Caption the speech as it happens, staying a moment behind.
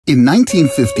In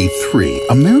 1953,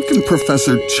 American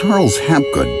professor Charles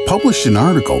Hapgood published an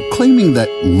article claiming that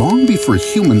long before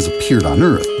humans appeared on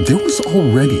Earth, there was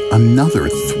already another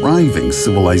thriving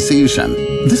civilization.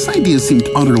 This idea seemed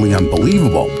utterly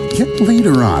unbelievable, yet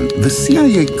later on, the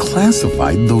CIA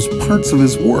classified those parts of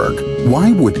his work.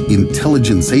 Why would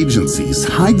intelligence agencies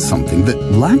hide something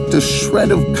that lacked a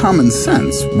shred of common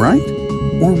sense, right?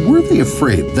 Or were they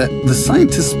afraid that the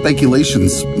scientists'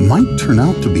 speculations might turn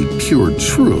out to be pure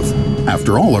truth?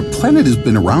 After all, our planet has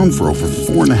been around for over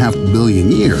 4.5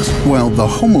 billion years, while the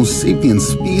Homo sapiens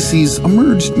species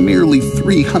emerged merely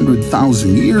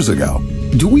 300,000 years ago.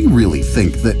 Do we really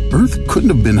think that Earth couldn't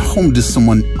have been home to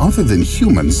someone other than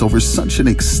humans over such an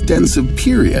extensive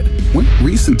period? What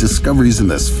recent discoveries in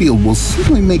this field will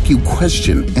certainly make you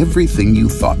question everything you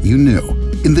thought you knew.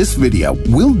 In this video,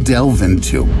 we'll delve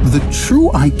into the true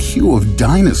IQ of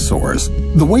dinosaurs,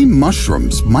 the way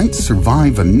mushrooms might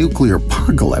survive a nuclear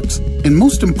apocalypse, and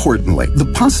most importantly,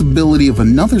 the possibility of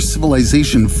another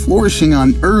civilization flourishing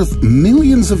on Earth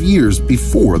millions of years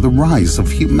before the rise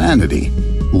of humanity.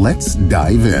 Let's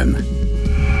dive in.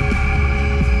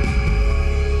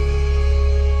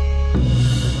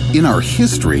 In our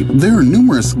history, there are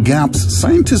numerous gaps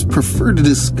scientists prefer to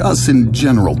discuss in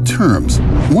general terms.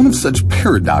 One of such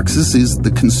paradoxes is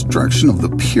the construction of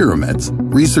the pyramids.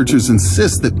 Researchers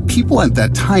insist that people at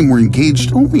that time were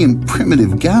engaged only in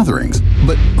primitive gatherings.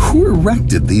 But who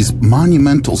erected these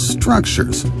monumental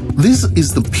structures? This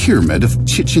is the Pyramid of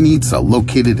Chichen Itza,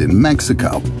 located in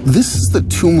Mexico. This is the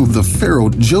tomb of the pharaoh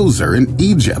Djoser in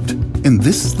Egypt. And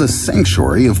this is the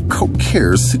sanctuary of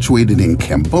Kokher, situated in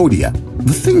Cambodia.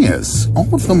 The thing is,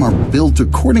 all of them are built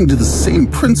according to the same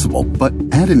principle, but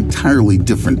at entirely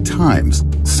different times.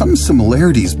 Some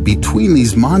similarities between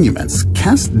these monuments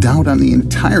cast doubt on the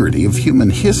entirety of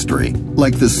human history.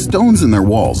 Like the stones in their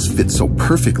walls fit so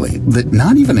perfectly that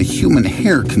not even a human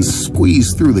hair can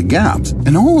squeeze through the gaps,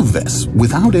 and all of this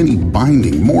without any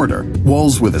binding mortar.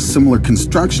 Walls with a similar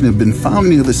construction have been found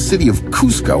near the city of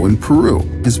Cusco in Peru,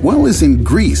 as well as in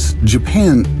Greece,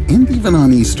 Japan, and even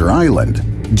on Easter Island.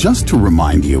 Just to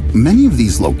remind you, many of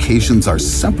these locations are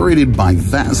separated by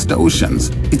vast oceans.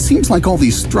 It seems like all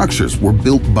these structures were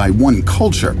built by one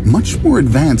culture, much more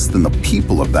advanced than the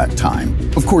people of that time.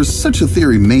 Of course, such a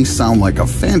theory may sound like a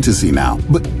fantasy now,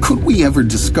 but could we ever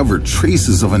discover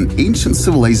traces of an ancient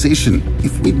civilization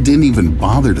if we didn't even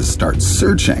bother to start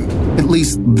searching? At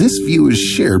least this view is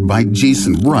shared by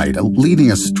Jason Wright, a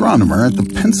leading astronomer at the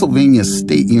Pennsylvania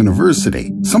State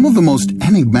University. Some of the most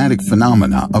enigmatic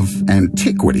phenomena of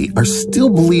antiquity are still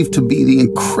believed to be the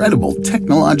incredible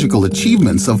technological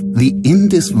achievements of the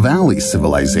Indus Valley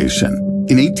civilization.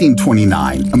 In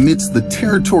 1829, amidst the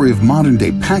territory of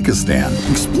modern-day Pakistan,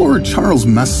 explorer Charles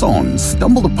Masson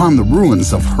stumbled upon the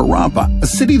ruins of Harappa, a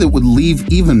city that would leave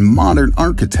even modern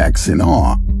architects in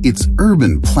awe. Its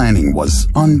urban planning was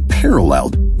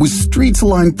unparalleled, with streets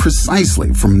aligned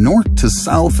precisely from north to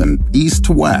south and east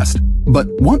to west. But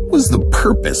what was the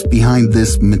purpose behind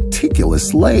this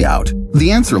meticulous layout?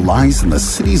 The answer lies in the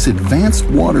city's advanced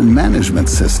water management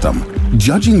system.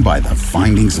 Judging by the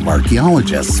findings of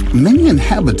archaeologists, many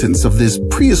inhabitants of this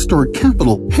prehistoric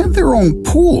capital had their own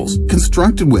pools,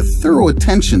 constructed with thorough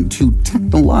attention to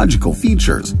technological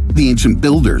features. The ancient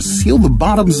builders sealed the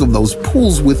bottoms of those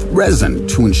pools with resin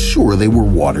to ensure they were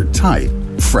watertight.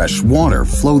 Fresh water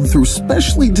flowed through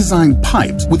specially designed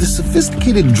pipes with a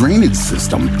sophisticated drainage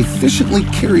system efficiently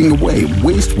carrying away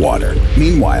wastewater.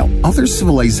 Meanwhile, other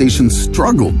civilizations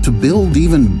struggled to build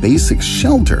even basic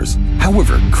shelters.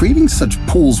 However, creating such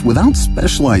pools without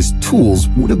specialized tools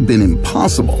would have been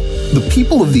impossible. The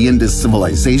people of the Indus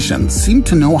civilization seemed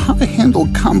to know how to handle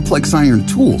complex iron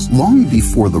tools long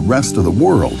before the rest of the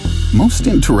world. Most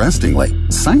interestingly,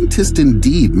 scientists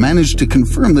indeed managed to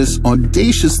confirm this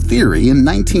audacious theory in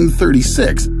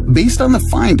 1936, based on the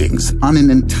findings on an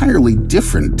entirely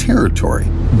different territory.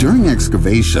 During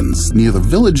excavations near the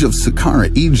village of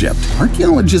Saqqara, Egypt,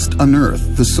 archaeologists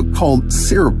unearthed the so-called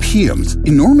serapeums,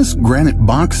 enormous granite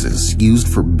boxes used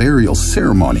for burial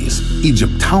ceremonies.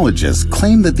 Egyptologists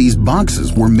claim that these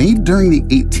boxes were made during the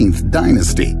 18th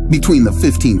dynasty, between the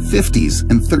 1550s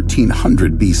and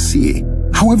 1300 BC.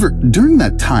 However, during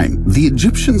that time, the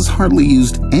Egyptians hardly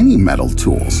used any metal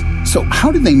tools. So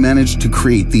how did they manage to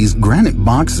create these granite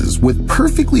boxes with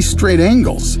perfectly straight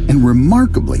angles and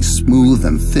remarkably smooth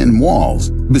and thin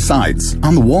walls? Besides,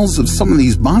 on the walls of some of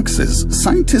these boxes,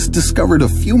 scientists discovered a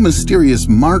few mysterious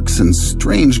marks and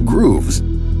strange grooves.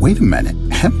 Wait a minute,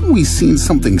 haven't we seen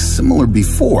something similar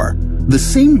before? The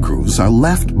same grooves are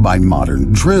left by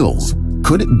modern drills.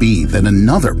 Could it be that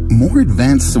another, more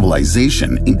advanced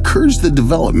civilization encouraged the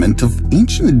development of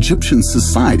ancient Egyptian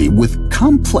society with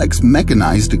complex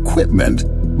mechanized equipment?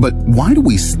 But why do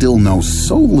we still know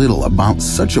so little about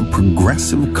such a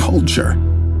progressive culture?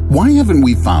 Why haven't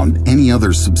we found any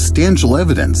other substantial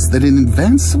evidence that an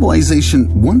advanced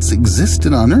civilization once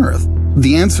existed on Earth?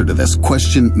 The answer to this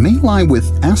question may lie with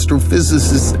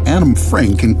astrophysicist Adam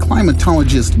Frank and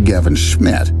climatologist Gavin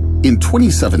Schmidt. In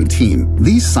 2017,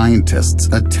 these scientists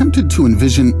attempted to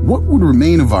envision what would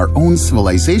remain of our own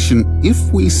civilization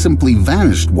if we simply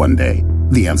vanished one day.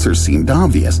 The answer seemed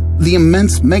obvious. The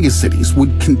immense megacities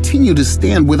would continue to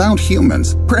stand without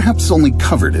humans, perhaps only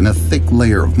covered in a thick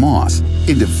layer of moss.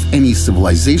 And if any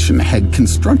civilization had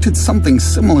constructed something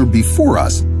similar before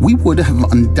us, we would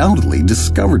have undoubtedly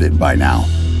discovered it by now.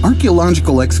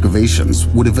 Archaeological excavations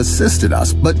would have assisted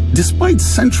us, but despite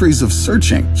centuries of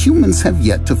searching, humans have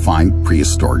yet to find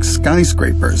prehistoric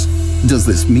skyscrapers. Does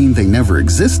this mean they never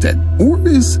existed? Or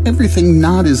is everything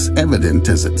not as evident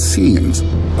as it seems?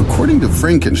 According to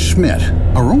Frank and Schmidt,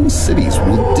 our own cities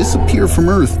will disappear from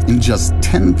Earth in just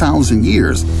 10,000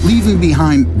 years, leaving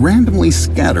behind randomly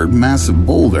scattered massive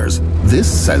boulders. This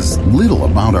says little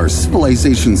about our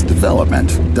civilization's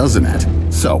development, doesn't it?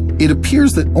 So, it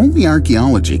appears that only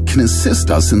archaeology can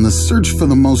assist us in the search for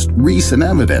the most recent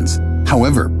evidence.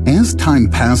 However, as time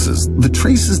passes, the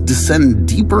traces descend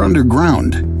deeper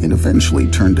underground and eventually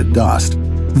turn to dust.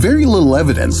 Very little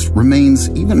evidence remains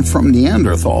even from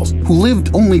Neanderthals, who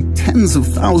lived only tens of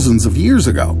thousands of years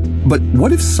ago. But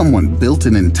what if someone built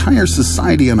an entire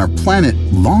society on our planet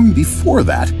long before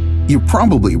that? You're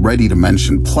probably ready to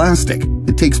mention plastic.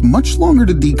 It takes much longer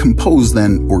to decompose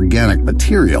than organic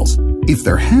materials. If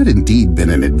there had indeed been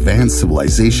an advanced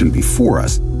civilization before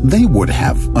us, they would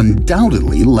have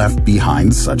undoubtedly left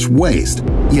behind such waste.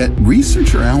 Yet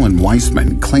researcher Alan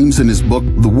Weissman claims in his book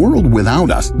The World Without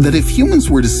Us that if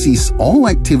humans were to cease all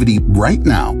activity right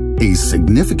now, a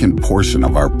significant portion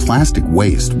of our plastic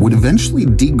waste would eventually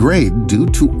degrade due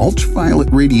to ultraviolet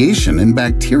radiation and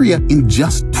bacteria in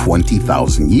just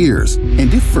 20,000 years.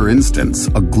 And if, for instance,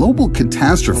 a global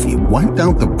catastrophe wiped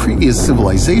out the previous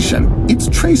civilization, its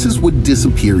traces would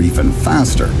disappear even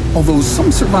faster. Although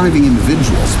some surviving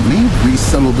individuals may have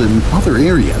resettled in other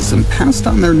areas and passed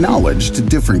on their knowledge to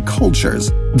different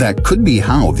cultures. That could be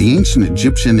how the ancient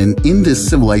Egyptian and Indus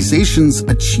civilizations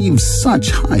achieved such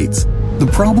heights. The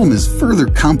problem is further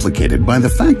complicated by the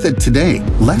fact that today,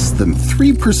 less than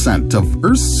 3% of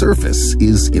Earth's surface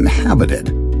is inhabited.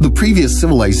 The previous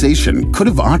civilization could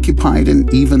have occupied an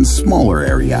even smaller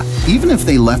area. Even if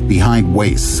they left behind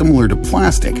waste similar to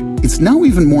plastic, it's now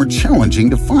even more challenging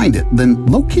to find it than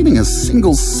locating a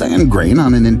single sand grain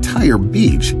on an entire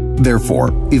beach. Therefore,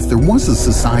 if there was a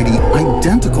society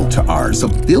identical to ours a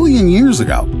billion years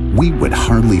ago, we would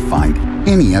hardly find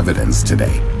any evidence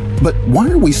today. But why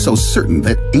are we so certain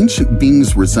that ancient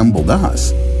beings resembled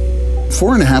us?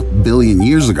 4.5 billion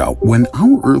years ago, when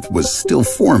our Earth was still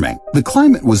forming, the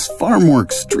climate was far more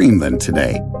extreme than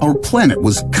today. Our planet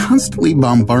was constantly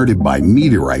bombarded by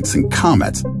meteorites and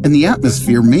comets, and the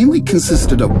atmosphere mainly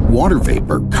consisted of water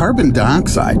vapor, carbon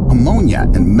dioxide, ammonia,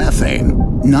 and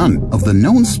methane. None of the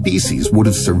known species would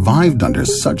have survived under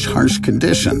such harsh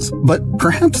conditions, but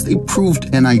perhaps they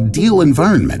proved an ideal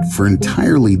environment for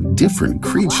entirely different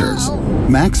creatures.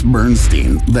 Max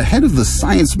Bernstein, the head of the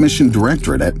Science Mission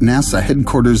Directorate at NASA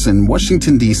headquarters in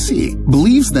Washington, D.C.,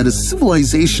 believes that a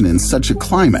civilization in such a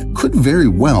climate could very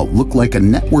well look like a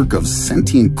network of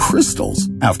sentient crystals.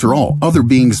 After all, other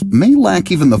beings may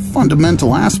lack even the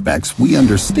fundamental aspects we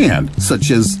understand, such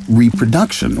as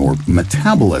reproduction or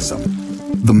metabolism.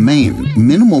 The main,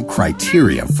 minimal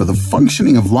criteria for the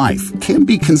functioning of life can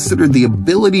be considered the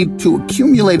ability to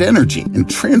accumulate energy and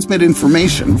transmit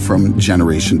information from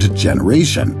generation to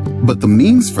generation. But the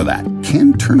means for that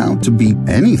can turn out to be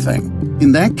anything.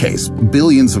 In that case,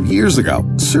 billions of years ago,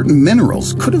 certain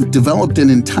minerals could have developed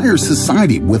an entire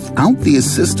society without the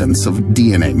assistance of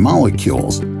DNA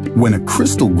molecules. When a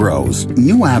crystal grows,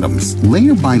 new atoms,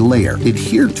 layer by layer,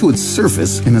 adhere to its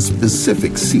surface in a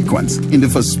specific sequence, and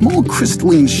if a small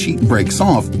crystalline sheet breaks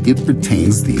off, it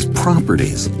retains these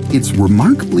properties. It's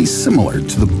remarkably similar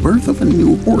to the birth of a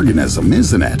new organism,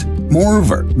 isn't it?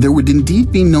 Moreover, there would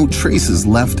indeed be no traces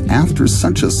left after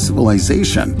such a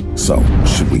civilization. So,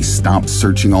 should we stop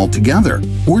searching altogether?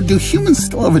 Or do humans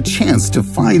still have a chance to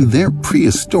find their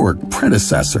prehistoric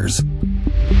predecessors?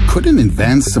 Could an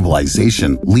advanced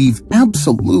civilization leave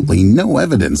absolutely no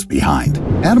evidence behind?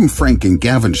 Adam Frank and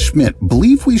Gavin Schmidt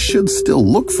believe we should still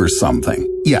look for something.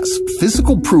 Yes,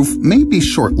 physical proof may be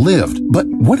short-lived, but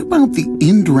what about the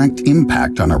indirect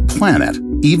impact on our planet?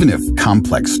 Even if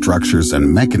complex structures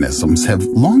and mechanisms have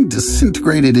long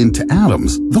disintegrated into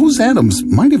atoms, those atoms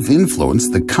might have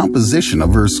influenced the composition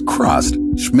of Earth's crust.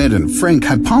 Schmidt and Frank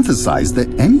hypothesized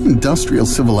that any industrial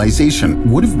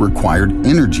civilization would have required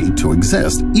energy to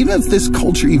exist, even if this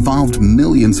culture evolved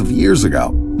millions of years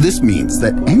ago. This means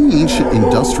that any ancient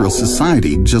industrial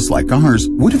society, just like ours,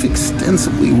 would have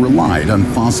extensively relied on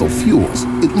fossil fuels,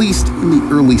 at least in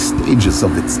the early stages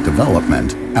of its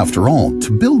development. After all,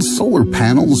 to build solar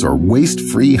panels or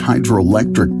waste-free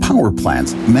hydroelectric power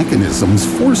plants, mechanisms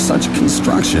for such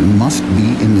construction must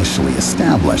be initially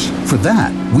established. For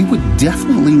that, we would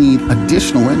definitely need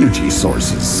additional energy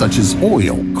sources such as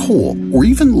oil, coal, or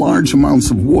even large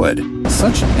amounts of wood.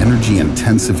 Such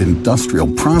energy-intensive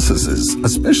industrial processes,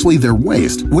 especially their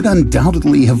waste, would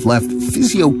undoubtedly have left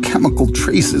physiochemical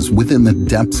traces within the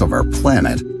depths of our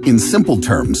planet. In simple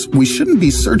terms, we shouldn't be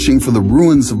searching for the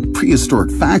ruins of prehistoric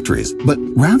factories, but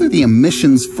rather the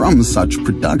emissions from such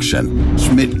production.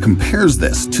 Schmidt compares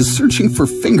this to searching for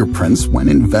fingerprints when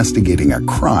investigating a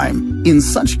crime. In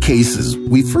such cases,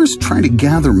 we first try to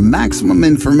gather maximum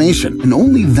information and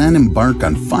only then embark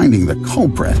on finding the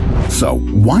culprit. So,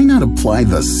 why not apply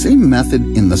the same method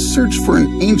in the search for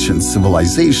an ancient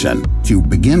civilization? To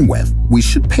begin with, we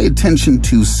should pay attention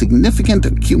to significant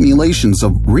accumulations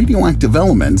of radioactive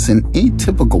elements in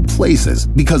atypical places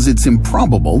because it's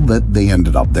improbable that they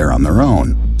ended up there on their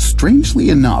own. Strangely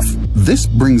enough, this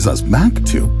brings us back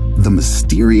to the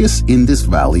mysterious Indus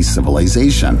Valley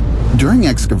civilization. During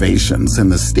excavations in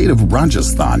the state of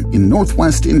Rajasthan in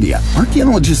northwest India,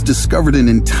 archaeologists discovered an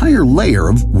entire layer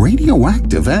of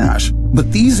radioactive ash.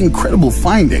 But these incredible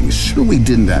findings surely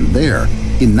didn't end there.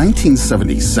 In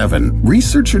 1977,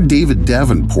 researcher David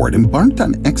Davenport embarked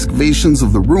on excavations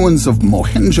of the ruins of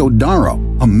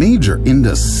Mohenjo-Daro, a major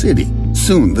Indus city.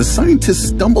 Soon, the scientists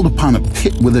stumbled upon a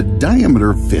pit with a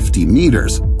diameter of 50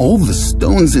 meters. All the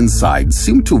stones inside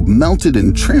seemed to have melted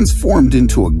and transformed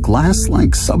into a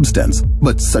glass-like substance.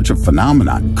 But such a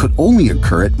phenomenon could only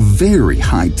occur at very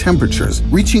high temperatures,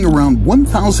 reaching around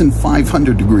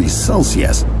 1,500 degrees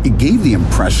Celsius. It gave the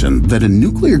impression that a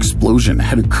nuclear explosion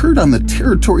had occurred on the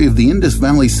territory of the Indus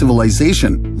Valley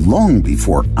civilization long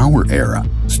before our era.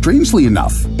 Strangely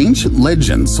enough, ancient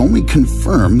legends only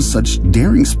confirm such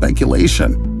daring speculation.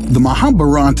 The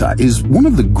Mahabharata is one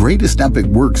of the greatest epic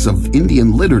works of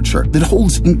Indian literature that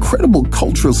holds incredible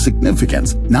cultural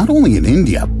significance, not only in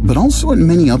India, but also in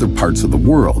many other parts of the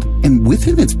world. And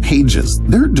within its pages,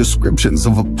 there are descriptions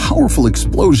of a powerful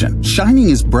explosion shining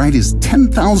as bright as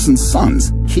 10,000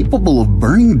 suns, capable of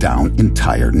burning down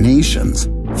entire nations.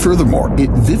 Furthermore, it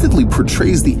vividly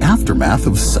portrays the aftermath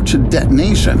of such a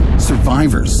detonation,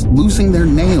 survivors losing their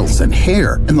nails and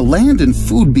hair, and the land and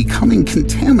food becoming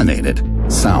contaminated.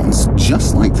 Sounds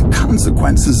just like the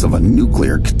consequences of a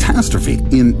nuclear catastrophe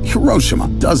in Hiroshima,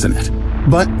 doesn't it?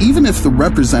 But even if the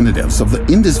representatives of the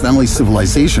Indus Valley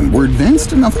civilization were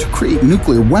advanced enough to create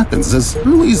nuclear weapons as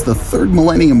early as the 3rd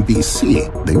millennium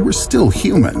BC, they were still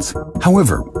humans.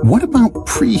 However, what about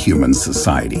pre-human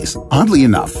societies? Oddly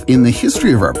enough, in the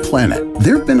history of our planet,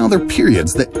 there have been other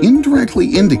periods that indirectly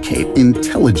indicate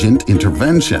intelligent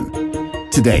intervention.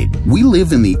 Today, we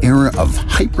live in the era of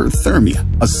hyperthermia,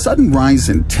 a sudden rise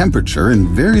in temperature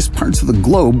in various parts of the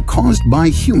globe caused by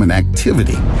human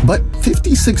activity. But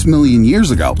 56 million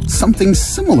years ago, something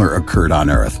similar occurred on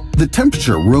Earth. The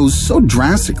temperature rose so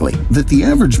drastically that the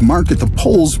average mark at the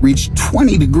poles reached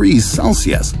 20 degrees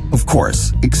Celsius. Of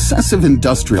course, excessive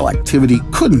industrial activity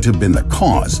couldn't have been the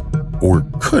cause. Or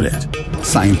could it?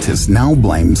 Scientists now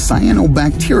blame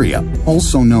cyanobacteria,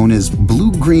 also known as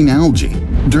blue-green algae.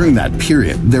 During that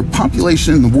period, their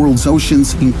population in the world's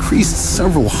oceans increased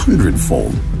several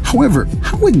hundredfold. However,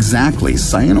 how exactly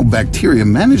cyanobacteria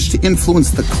managed to influence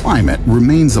the climate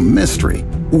remains a mystery.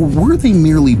 Or were they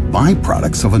merely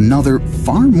byproducts of another,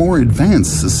 far more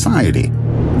advanced society?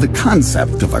 The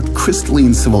concept of a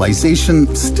crystalline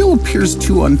civilization still appears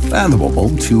too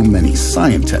unfathomable to many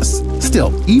scientists.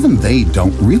 Still, even they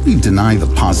don't really deny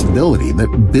the possibility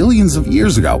that billions of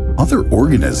years ago, other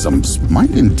organisms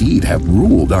might indeed have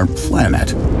ruled our planet.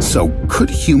 So, could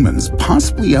humans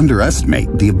possibly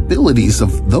underestimate the abilities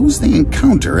of those they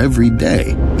encounter every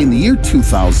day? In the year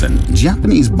 2000,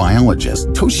 Japanese biologist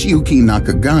Toshiyuki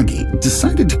Nakagagi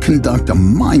decided to conduct a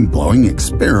mind-blowing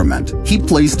experiment. He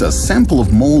placed a sample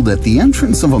of mold at the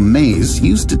entrance of a maze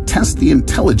used to test the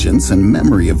intelligence and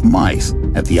memory of mice.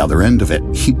 At the other end of it,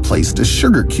 he placed a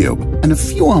sugar cube, and a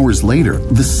few hours later,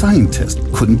 the scientist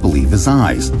couldn't believe his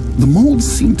eyes. The mold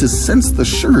seemed to sense the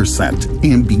sugar scent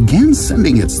and began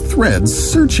sending its threads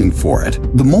searching for it.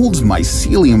 The mold's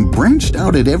mycelium branched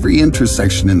out at every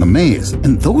intersection in the maze,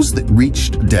 and those that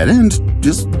reached a dead end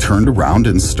just turned around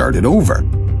and started over.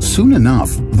 Soon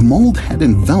enough, the mold had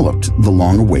enveloped the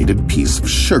long-awaited piece of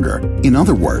sugar. In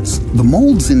other words, the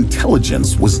mold's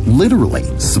intelligence was literally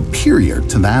superior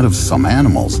to that of some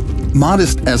animals.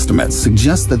 Modest estimates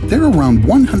suggest that there are around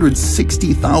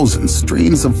 160,000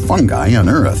 strains of fungi on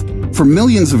Earth. For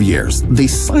millions of years, they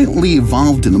silently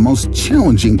evolved in the most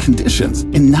challenging conditions,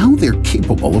 and now they're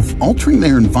capable of altering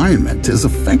their environment as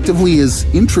effectively as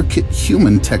intricate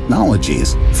human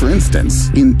technologies. For instance,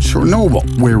 in Chernobyl,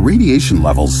 where radiation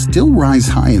levels still rise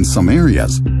high in some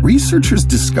areas, researchers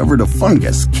discovered a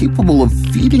fungus capable of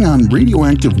feeding on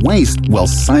radioactive waste while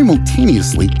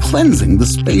simultaneously cleansing the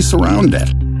space around it.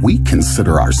 We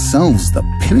consider ourselves the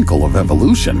pinnacle of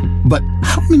evolution, but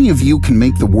how many of you can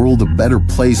make the world a better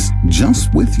place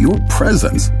just with your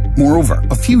presence? Moreover,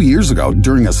 a few years ago,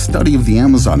 during a study of the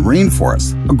Amazon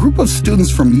rainforest, a group of students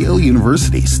from Yale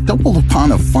University stumbled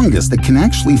upon a fungus that can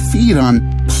actually feed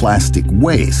on plastic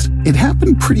waste. It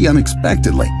happened pretty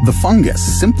unexpectedly. The fungus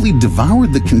simply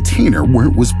devoured the container where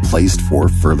it was placed for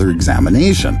further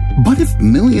examination. But if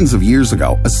millions of years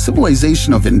ago, a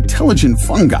civilization of intelligent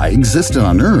fungi existed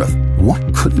on Earth,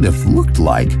 what could it have looked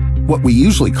like? What we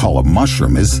usually call a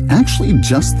mushroom is actually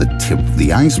just the tip of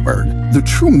the iceberg. The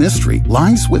true mystery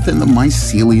lies within the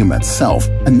mycelium itself,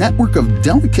 a network of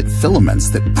delicate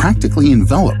filaments that practically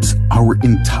envelops our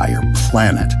entire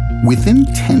planet. Within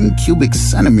 10 cubic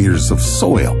centimeters of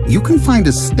soil, you can find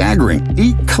a staggering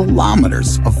 8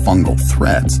 kilometers of fungal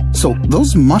threads. So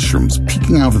those mushrooms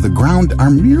peeking out of the ground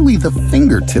are merely the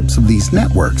fingertips of these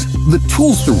networks, the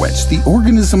tools through which the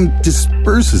organism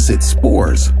disperses its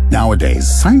spores. Nowadays,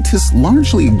 scientists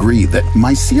largely agree that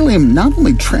mycelium not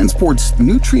only transports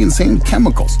nutrients and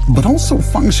chemicals, but also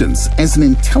functions as an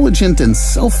intelligent and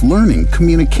self-learning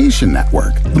communication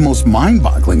network. The most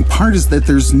mind-boggling part is that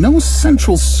there's no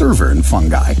central server in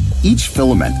fungi. Each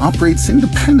filament operates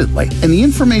independently, and the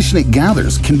information it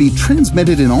gathers can be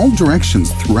transmitted in all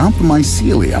directions throughout the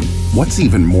mycelium. What's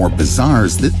even more bizarre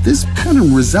is that this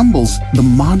pattern resembles the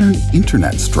modern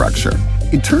internet structure.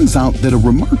 It turns out that a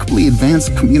remarkably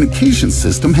advanced communication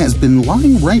system has been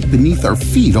lying right beneath our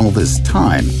feet all this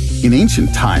time. In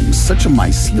ancient times, such a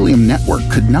mycelium network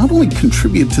could not only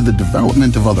contribute to the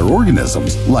development of other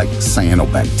organisms, like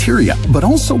cyanobacteria, but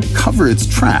also cover its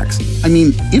tracks. I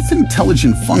mean, if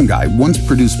intelligent fungi once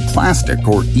produced plastic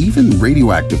or even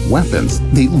radioactive weapons,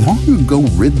 they long ago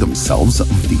rid themselves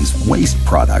of these waste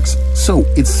products. So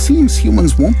it seems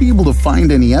humans won't be able to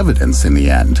find any evidence in the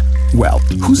end. Well,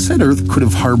 who said Earth could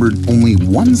have harbored only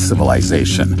one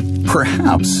civilization?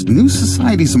 Perhaps new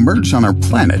societies emerge on our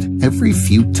planet every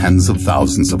few tens of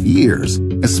thousands of years,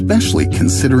 especially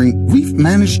considering we've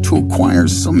managed to acquire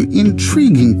some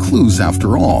intriguing clues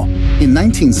after all. In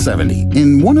 1970,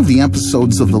 in one of the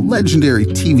episodes of the legendary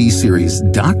TV series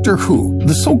Doctor Who,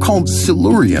 the so-called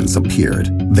Silurians appeared.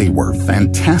 They were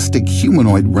fantastic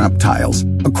humanoid reptiles.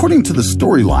 According to the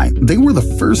storyline, they were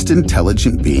the first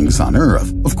intelligent beings on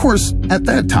Earth. Of course, at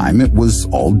that time, it was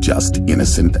all just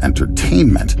innocent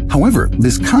entertainment. However,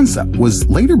 this concept was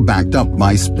later backed up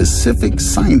by specific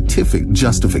scientific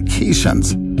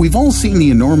justifications. We've all seen the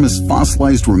enormous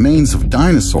fossilized remains of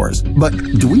dinosaurs, but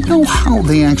do we know how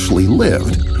they actually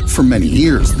lived? For many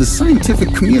years, the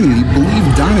scientific community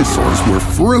believed dinosaurs were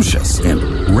ferocious and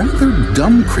rather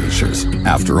dumb creatures.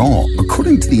 After all,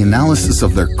 according to the analysis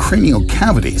of their cranial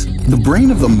cavities, the brain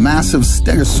of the massive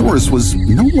Stegosaurus was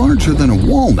no larger than a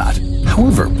walnut.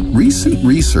 However, recent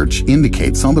research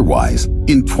indicates otherwise.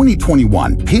 In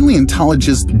 2021,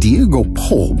 paleontologist Diego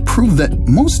Pol proved that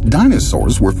most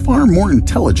dinosaurs were far more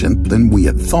intelligent than we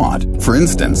had thought. For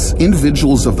instance,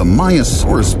 individuals of the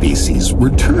Maiasaurus species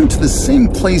returned to the same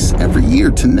place every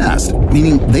year to nest,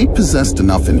 meaning they possessed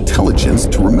enough intelligence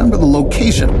to remember the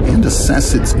location and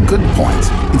assess its good points.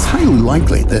 It's highly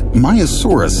likely that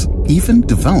Maiasaurus even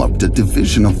developed a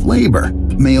division of labor.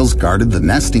 Males guarded the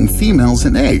nesting females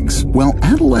and eggs, while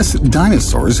adolescent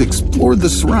dinosaurs explored the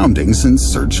surroundings in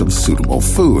search of suitable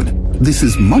food. This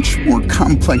is much more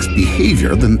complex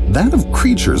behavior than that of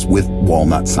creatures with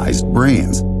walnut-sized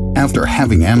brains. After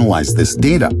having analyzed this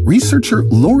data, researcher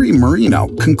Lori Marino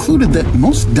concluded that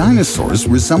most dinosaurs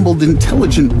resembled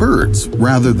intelligent birds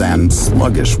rather than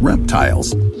sluggish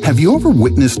reptiles. Have you ever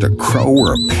witnessed a crow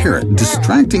or a parrot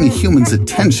distracting a human's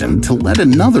attention to let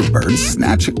another bird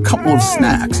snatch a couple of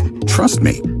snacks? Trust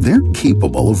me, they're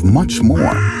capable of much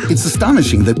more. It's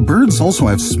astonishing that birds also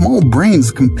have small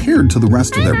brains compared to the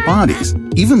rest of their bodies,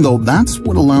 even though that's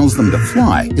what allows them to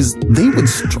fly, is they would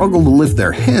struggle to lift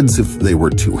their heads if they were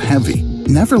too heavy.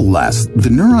 Nevertheless, the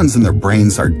neurons in their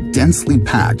brains are densely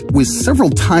packed, with several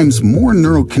times more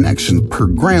neural connections per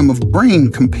gram of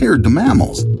brain compared to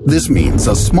mammals. This means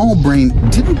a small brain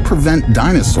didn't prevent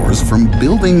dinosaurs from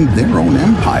building their own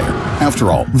empire.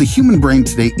 After all, the human brain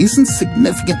today isn't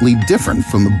significantly different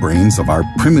from the brains of our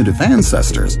primitive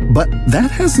ancestors, but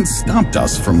that hasn't stopped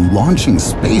us from launching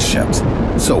spaceships.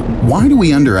 So why do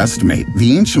we underestimate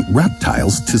the ancient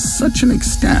reptiles to such an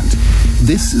extent?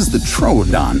 This is the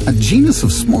Troodon, a genus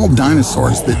of small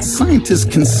dinosaurs that scientists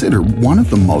consider one of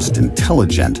the most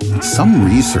intelligent. Some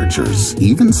researchers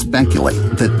even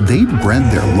speculate that they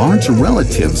bred their larger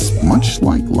relatives much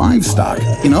like livestock.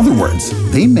 In other words,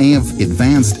 they may have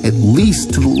advanced at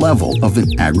least to the level of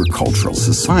an agricultural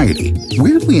society.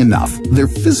 Weirdly enough, their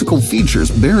physical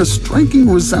features bear a striking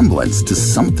resemblance to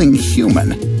something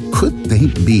human. Could they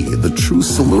be the true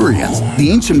Silurians, the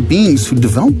ancient beings who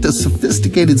developed a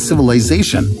sophisticated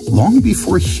civilization long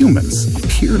before humans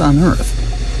appeared on Earth?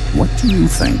 What do you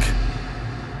think?